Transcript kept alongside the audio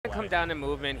come down to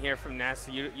movement here from Ness,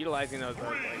 utilizing those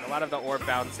like a lot of the orb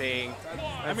bouncing.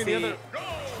 I mean,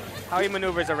 how he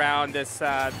maneuvers around this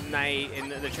knight in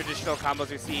the traditional combos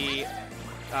we see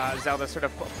Zelda sort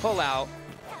of pull out.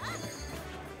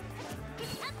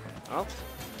 Oh.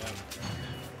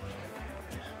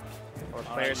 Both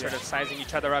players sort of sizing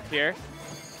each other up here.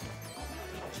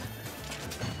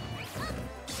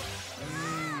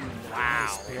 Wow.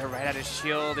 Spear right at his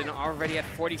shield and already at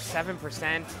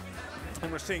 47%.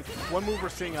 And we're seeing, one move we're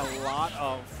seeing a lot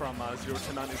of from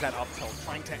ZeroTwoNone is that up tilt,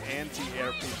 trying to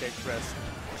anti-air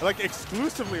PkChris. Like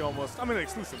exclusively almost, I mean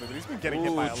exclusively, but he's been getting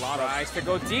hit by a lot of. Tries to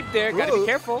go deep there, gotta be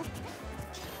careful.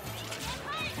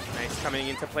 Nice coming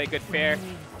into play, good fair.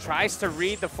 Tries to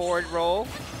read the forward roll.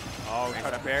 Oh, nice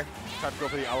up air. Tried to go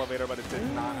for the elevator, but it did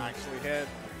not actually hit.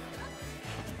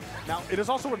 Now, it is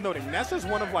also worth noting, Ness is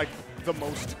one of like the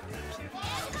most,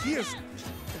 he is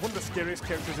one of the scariest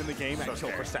characters in the game at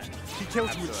kill percent. He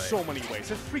kills you in so many ways.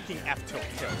 His freaking F-tilt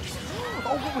kills.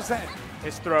 Oh, what was that?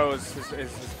 His throws,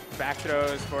 his back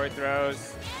throws, forward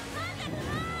throws.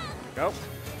 Go.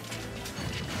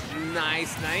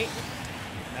 Nice knight.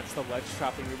 And that's the ledge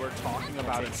trapping we were talking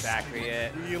about. That's exactly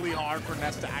it. Really hard for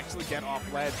Ness to actually get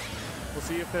off ledge. We'll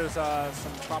see if there's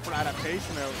some proper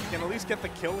adaptation. He can at least get the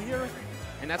kill here.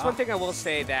 And that's one thing I will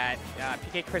say, that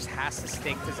PkChris has to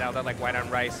stick to Zelda like white on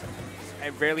rice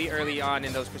really early on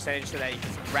in those percentages so that he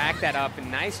can rack that up.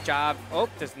 And nice job. Oh,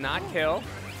 does not kill.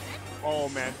 Oh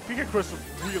man, PkChris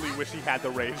really wish he had the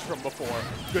rage from before.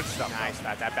 Good stuff. Nice,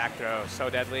 that back throw, so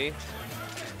deadly.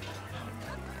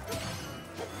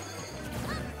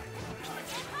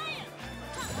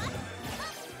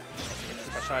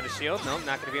 Special out of shield. Nope,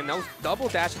 not gonna be no double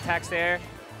dash attacks there.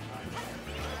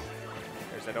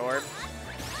 There's that orb.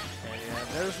 And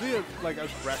there's the like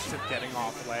aggressive getting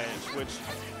off ledge, which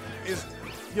is,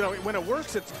 you know, when it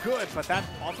works, it's good, but that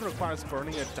often requires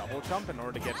burning a double jump in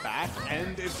order to get back.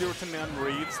 And if ZeroTwoNone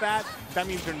reads that, that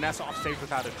means your Ness off stage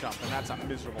without a jump, and that's a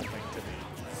miserable thing to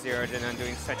be. ZeroTwoNone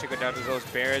doing such a good job with those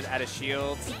bears out of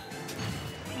shields.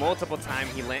 Multiple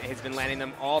times he's been landing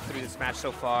them all through this match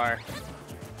so far.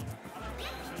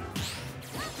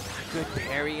 Good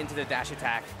parry into the dash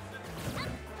attack.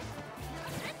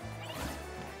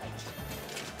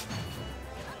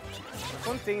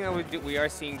 One thing that we are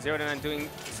seeing ZeroTwoNone doing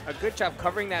a good job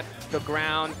covering the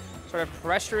ground, sort of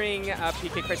pressuring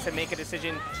PkChris to make a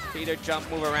decision to either jump,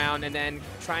 move around, and then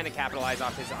trying to capitalize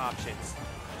off his options.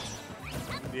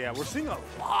 Yeah, we're seeing a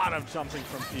lot of jumping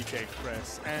from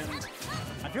PkChris, and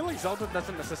I feel like Zelda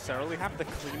doesn't necessarily have the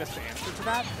cleanest answer to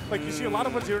that. Like, you see a lot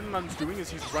of what ZeroTwoNone's doing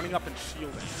is he's running up and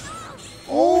shielding.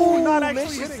 Oh, not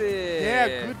actually hitting. It.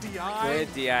 Yeah, good DI.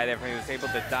 Good DI there, he was able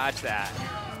to dodge that.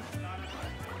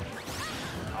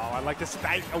 Oh, I like this.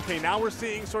 Okay, now we're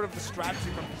seeing sort of the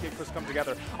strategy from PkChris come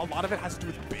together. A lot of it has to do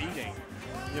with baiting.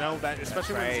 You know, that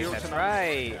especially when ZeroTwoNone. That's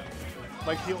right.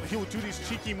 Like, he'll do these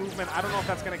cheeky movement. I don't know if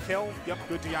that's going to kill. Yep,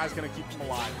 good DI is going to keep him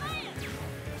alive.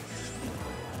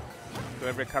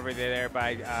 Good recovery there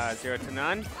by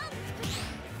ZeroTwoNone.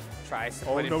 Tries to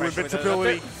put in no pressure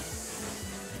invincibility.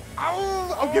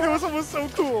 Oh, okay, that was almost so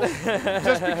cool.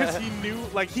 Just because he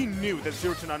knew that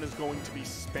ZeroTwoNone is going to be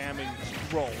spamming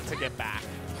roll to get back.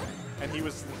 And he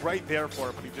was right there for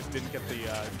it, but he just didn't get the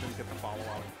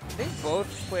follow-up. I think both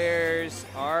players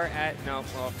are at, no,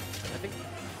 well, I think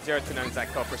ZeroTwoNone's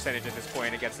at kill percentage at this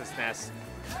point against this Ness.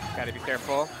 Gotta be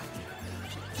careful.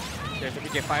 There's the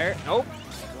PK fire. Nope.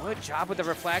 Good job with the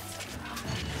reflect.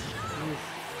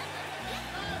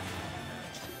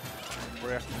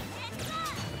 Let's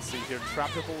see here.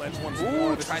 Trapped at the ledge once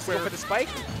more. Tries to go for the spike.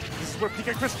 This is where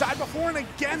PkChris died before, and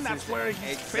again, that's where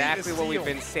he's exactly what we've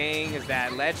been saying, is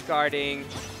that ledge guarding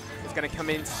is going to come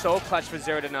in so clutch for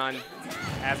ZeroTwoNone,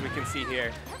 as we can see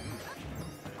here.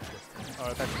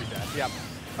 Oh, that should be dead. Yep.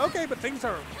 Okay, but things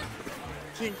are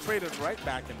being traded right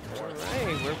back and forth. All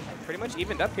right, we're pretty much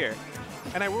evened up here.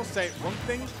 And I will say, one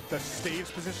thing, the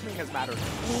stage positioning has mattered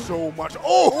so much.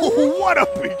 Oh, what a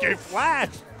PK flash!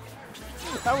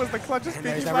 That was the clutchest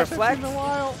PK flash I've seen in a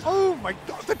while. Oh my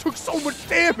god, that took so much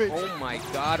damage! Oh my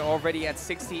god, already at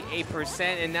 68%,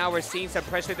 and now we're seeing some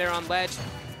pressure there on ledge.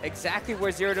 Exactly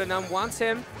where ZeroTwoNone wants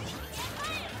him.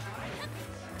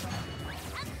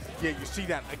 Yeah, you see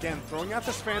that again, throwing out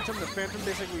this Phantom. The Phantom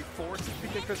basically forces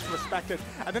PkChris to respect it,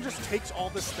 and then just takes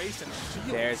all the space and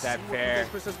shields. There's that fair.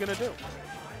 What PkChris is gonna do.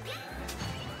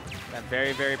 That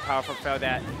very, very powerful throw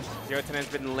that ZeroTwoNone's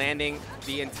been landing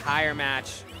the entire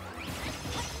match.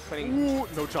 Putting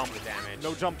no jump damage.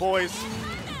 No jump, boys.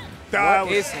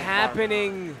 What is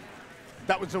happening?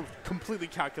 That was a completely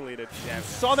calculated. Yeah,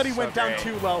 saw that he went down great.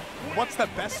 too low. What's the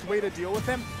best way to deal with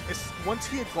him? Is once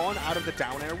he had gone out of the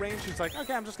down air range, he's like,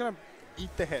 okay, I'm just going to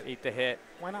eat the hit. Eat the hit.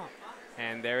 Why not?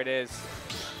 And there it is.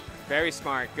 Very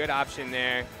smart. Good option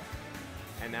there.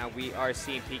 And now we are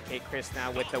seeing PkChris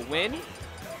now with the win.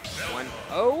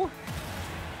 1-0.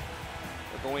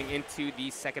 We're going into the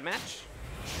second match.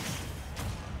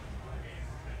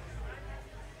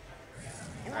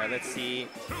 All right, let's see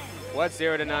what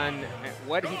ZeroTwoNone,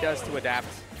 what he does to adapt.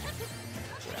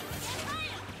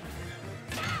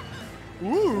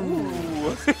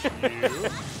 Ooh. Good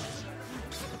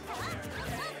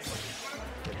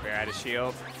bear out of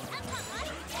shield.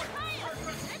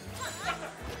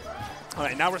 All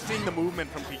right, now we're seeing the movement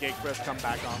from PkChris come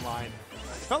back online.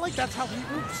 Felt like that's how he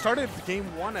started game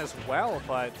 1 as well,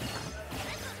 but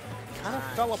kind of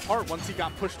fell apart once he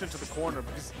got pushed into the corner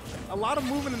because a lot of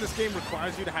movement in this game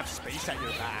requires you to have space at your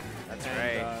back. That's and,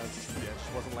 right. Yeah,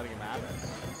 just wasn't letting him have it.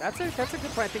 That's a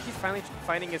good point. I think he's finally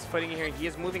finding his footing here. He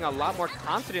is moving a lot more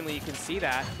confidently. You can see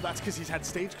that. That's because he's had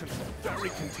stage control very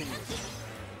continuous.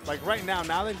 Like right now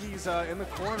that he's in the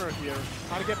corner here,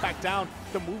 trying to get back down,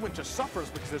 the movement just suffers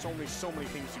because there's only so many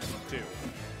things you can do.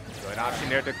 Good option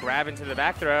there to grab into the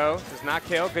back throw. Does not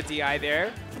kill. Good DI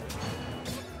there.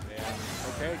 Yeah.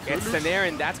 Okay. Gets the nair,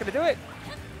 and that's going to do it.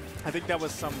 I think that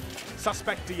was some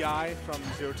suspect DI from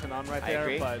ZeroTwoNone right there,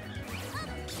 agree. but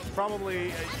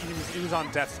probably he was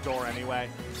on death's door anyway.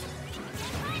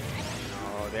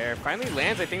 Oh, there. Finally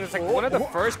lands. I think it's like one of the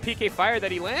first PK fire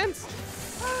that he lands.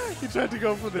 He tried to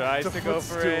go for the Tries to go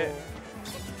for it.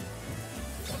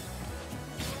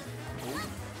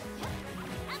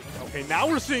 Okay, now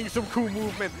we're seeing some cool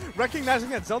movement. Recognizing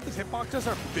that Zelda's hitboxes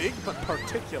are big but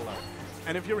particular.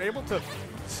 And if you're able to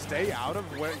stay out of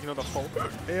where, you know, the full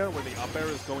air, where the up air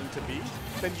is going to be,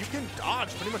 then you can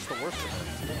dodge pretty much the worst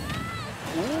of it.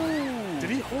 Ooh. Did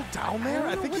he hold down there?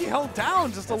 I think he held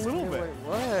down just a little bit. It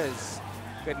was.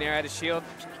 Good nair out of shield.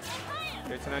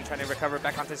 ZeroTwoNone trying to recover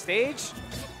back onto stage.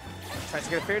 Tries to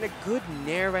get a fair and a good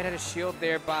nair right out of shield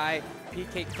there by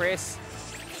PkChris.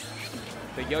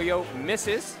 The yo-yo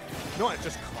misses. No, it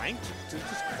just clanked. Did it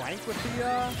just clank with the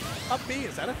up B?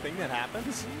 Is that a thing that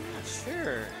happens? Not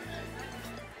sure.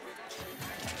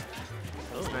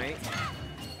 That's nice.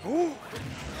 Ooh.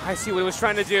 I see what he was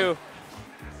trying to do.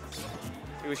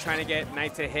 He was trying to get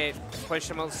Knight to hit, push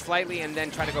him out slightly, and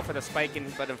then try to go for the spike,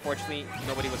 but unfortunately,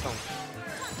 nobody was home.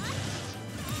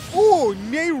 Ooh,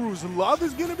 Nehru's love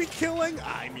is going to be killing?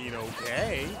 I mean,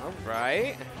 okay. All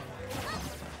right.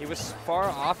 He was far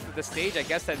off of the stage. I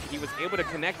guess that he was able to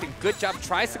connect, and good job.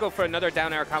 Tries to go for another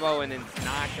down air combo, and then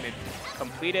not going to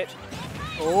complete it.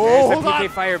 Oh, there's the PK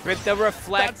fire, but the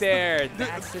reflect there.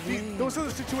 Those are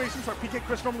the situations where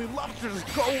PkChris normally loves to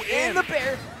just go in. the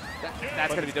bear.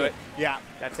 That's going to do it. Yeah.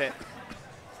 That's it.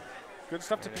 Good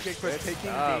stuff to PkChris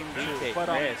taking game 2. But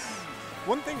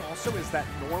one thing also is that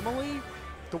normally,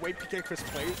 the way PkChris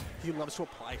plays, he loves to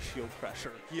apply shield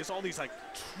pressure. He has all these like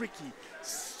tricky,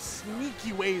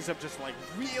 sneaky ways of just like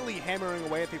really hammering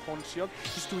away at the opponent's shield.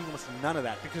 He's doing almost none of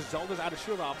that because Zelda's out of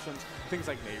shield options. Things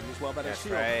like Nehru's well out of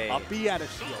shield, up B out of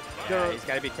shield. Yeah, he's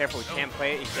got to be careful. He can't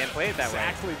play it. He can't play it that way.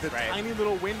 Exactly. The tiny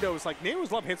little windows. Like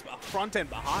Nehru's love hits front and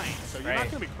behind, so you're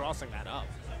not going to be crossing that up.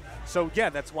 So yeah,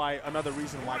 that's why another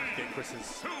reason why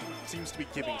PkChris seems to be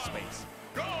giving space.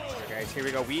 Okay, guys, here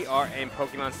we go. We are in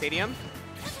Pokemon Stadium.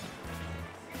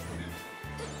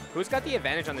 Who's got the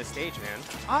advantage on this stage,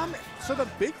 man? So the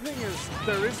big thing is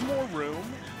there is more room,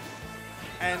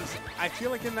 and I feel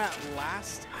like in that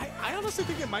last, I honestly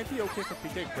think it might be okay for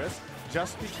PkChris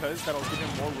just because that'll give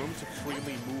him more room to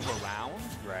freely move around.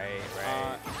 Right.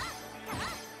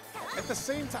 At the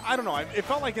same time, I don't know. It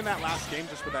felt like in that last game,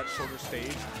 just with that shorter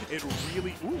stage, it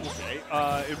really,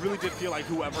 it really did feel like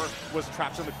whoever was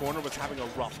trapped in the corner was having a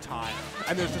rough time,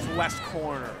 and there's just less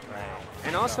corner. Right.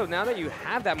 And also, now that you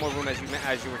have that more room, as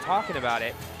you were talking about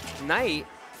it, Knight,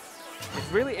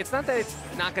 it's not that it's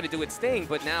not going to do its thing,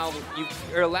 but now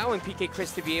you're allowing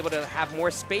PkChris to be able to have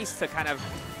more space to kind of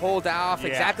hold off,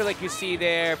 exactly like you see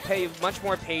there, play much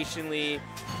more patiently.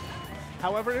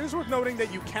 However, it is worth noting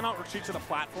that you cannot retreat to the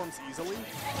platforms easily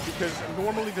because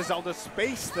normally the Zelda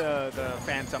space the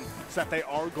Phantom so that they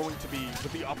are going to be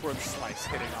with the upward slice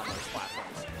hitting on those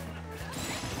platforms.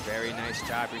 Very nice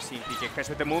job receiving PkChris,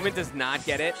 but the movement does not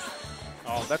get it.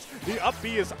 Oh, that's the up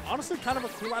B is honestly kind of a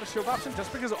cool out of shield option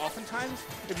just because oftentimes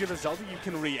if you're the Zelda, you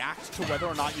can react to whether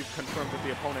or not you've confirmed with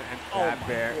the opponent. And that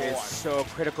bear is so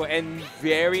critical, and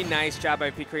very nice job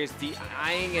by PkChris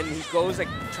DIing, and he goes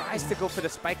tries to go for the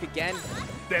spike again.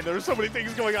 Man, there's so many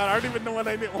things going on. I don't even know what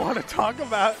I want to talk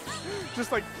about.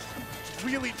 Just like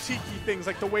really cheeky things,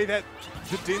 like the way that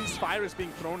the Din's Fire is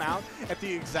being thrown out at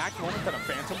the exact moment that a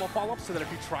Phantom will fall up, so that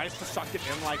if he tries to suck it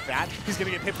in like that, he's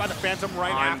going to get hit by the Phantom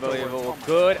right afterwards. Unbelievable.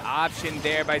 Good option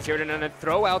there by ZeroTwoNone to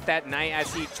throw out that Knight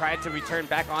as he tried to return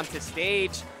back onto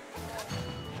stage.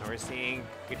 Now we're seeing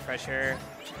good pressure.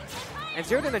 And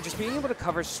ZeroTwoNone just being able to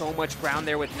cover so much ground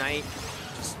there with Knight.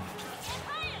 Just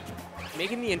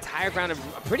making the entire ground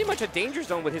pretty much a danger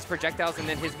zone with his projectiles and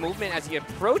then his movement as he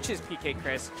approaches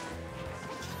PkChris.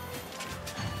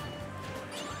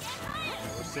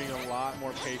 We're seeing a lot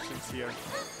more patience here.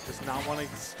 Does not want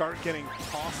to start getting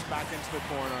tossed back into the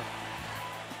corner.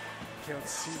 Okay,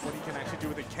 let's see what he can actually do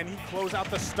with it. Can he close out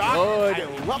the stock?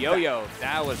 Good yo-yo.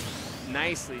 That was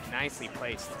nicely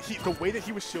placed. The way that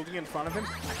he was shielding in front of him,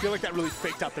 I feel like that really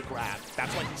faked out the grab.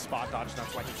 That's why he spot dodged.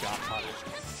 That's why he got punished.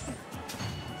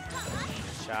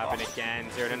 Shot, and again,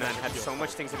 ZeroTwoNone had so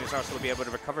much things in his arsenal to be able to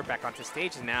recover back onto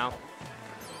stage, and now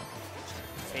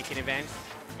taking advantage,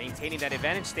 maintaining that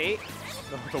advantage state.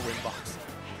 The win box.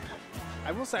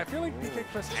 I will say, I feel like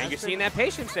PkChris. And you're seeing that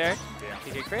patience there. Yeah.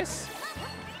 PkChris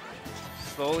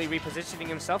slowly repositioning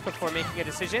himself before making a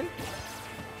decision.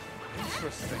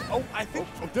 Interesting. Oh, I think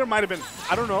there might have been,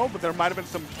 I don't know, but there might have been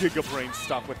some Giga Brain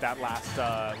stuff with that last.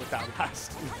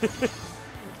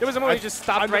 There was a moment he just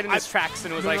stopped right in his tracks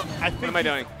and was like, what am I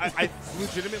doing? I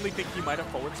legitimately think he might have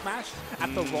forward smashed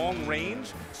at the wrong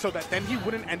range so that then he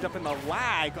wouldn't end up in the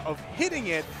lag of hitting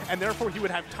it, and therefore he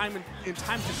would have time in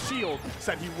time to shield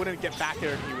so that he wouldn't get back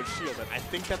there and he would shield it. I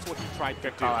think that's what he tried to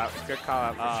do. Good call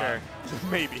out for sure.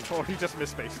 Maybe, or he just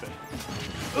misspaced it.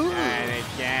 Ooh. And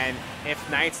again, if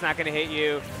Knight's not going to hit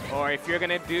you, or if you're going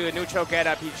to do a neutral get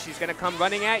up, she's going to come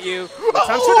running at you with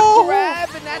some sort of grab,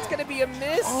 and that's going to be a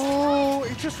miss. Oh,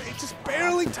 it just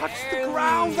barely touched the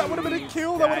ground. That would have been a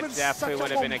kill. That would have been definitely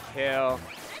would have been a kill.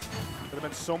 Would have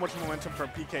been so much momentum from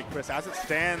PkChris. As it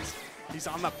stands, he's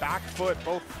on the back foot,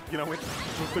 both, you know, with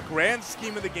the grand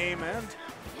scheme of the game, and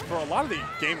for a lot of the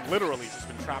game, literally just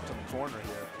been trapped in the corner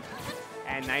here.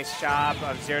 And nice job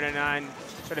of ZeroTwoNone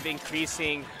sort of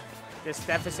increasing this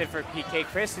deficit for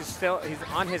PkChris. He's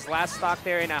on his last stock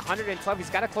there in 112. He's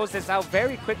got to close this out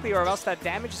very quickly, or else that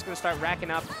damage is going to start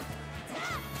racking up.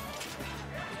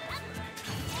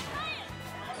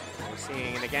 We're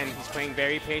seeing, and again, he's playing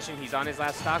very patient. He's on his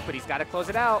last stock, but he's got to close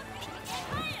it out.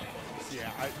 Yeah,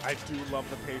 I do love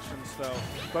the patience, though.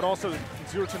 But also,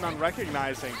 ZeroTwoNone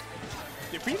recognizing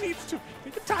if he needs to,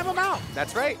 he can time him out.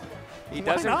 That's right. He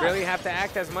doesn't really have to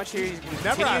act as much here. He can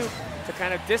continue to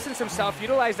kind of distance himself,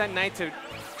 utilize that Knight to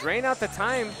drain out the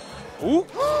time. Ooh!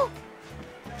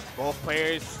 Both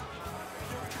players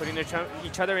putting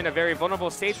each other in a very vulnerable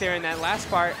state there in that last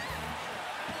part.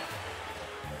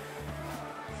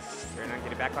 ZeroTwoNone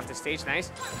getting back onto stage,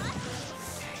 nice.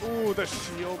 Ooh, the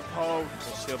shield poke.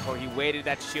 The shield poke, he waited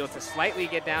that shield to slightly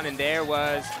get down, and there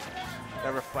was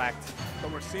the reflect. So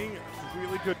we're seeing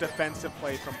really good defensive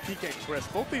play from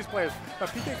PkChris. Both these players, but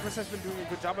PkChris has been doing a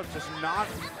good job of just not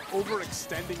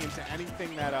overextending into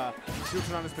anything that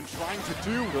ZeroTwoNone has been trying to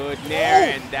do. Good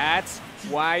nair, and that's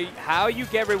how you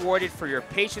get rewarded for your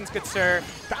patience, good sir.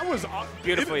 That was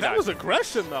beautifully done. That was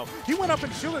aggression, though. He went up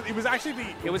and shielded. It was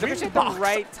actually aggression at the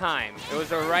right time. It was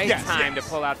the right time to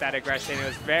pull out that aggression. It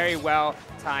was very well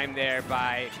timed there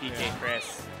by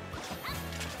PkChris.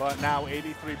 But now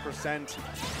 83%.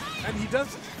 And he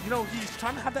does, you know, he's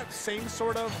trying to have that same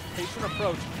sort of patient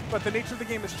approach, but the nature of the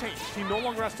game has changed. He no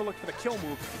longer has to look for the kill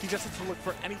move. He just has to look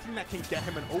for anything that can get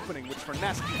him an opening, which for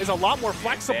Ness is a lot more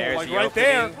flexible. Like right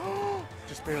there.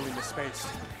 Just barely misspaced.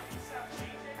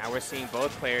 Now we're seeing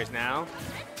both players now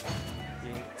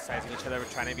sizing each other. We're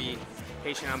trying to be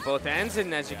patient on both ends,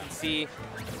 and as you can see,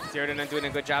 ZeroTwoNone doing a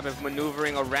good job of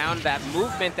maneuvering around that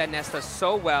movement that Ness does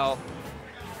so well.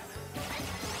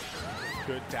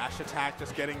 Good dash attack,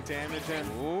 just getting damage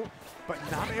in, but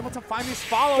not able to find these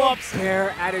follow-ups.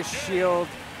 There at his shield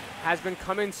has been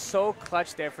coming so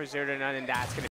clutch there for ZeroTwoNone, and that's going to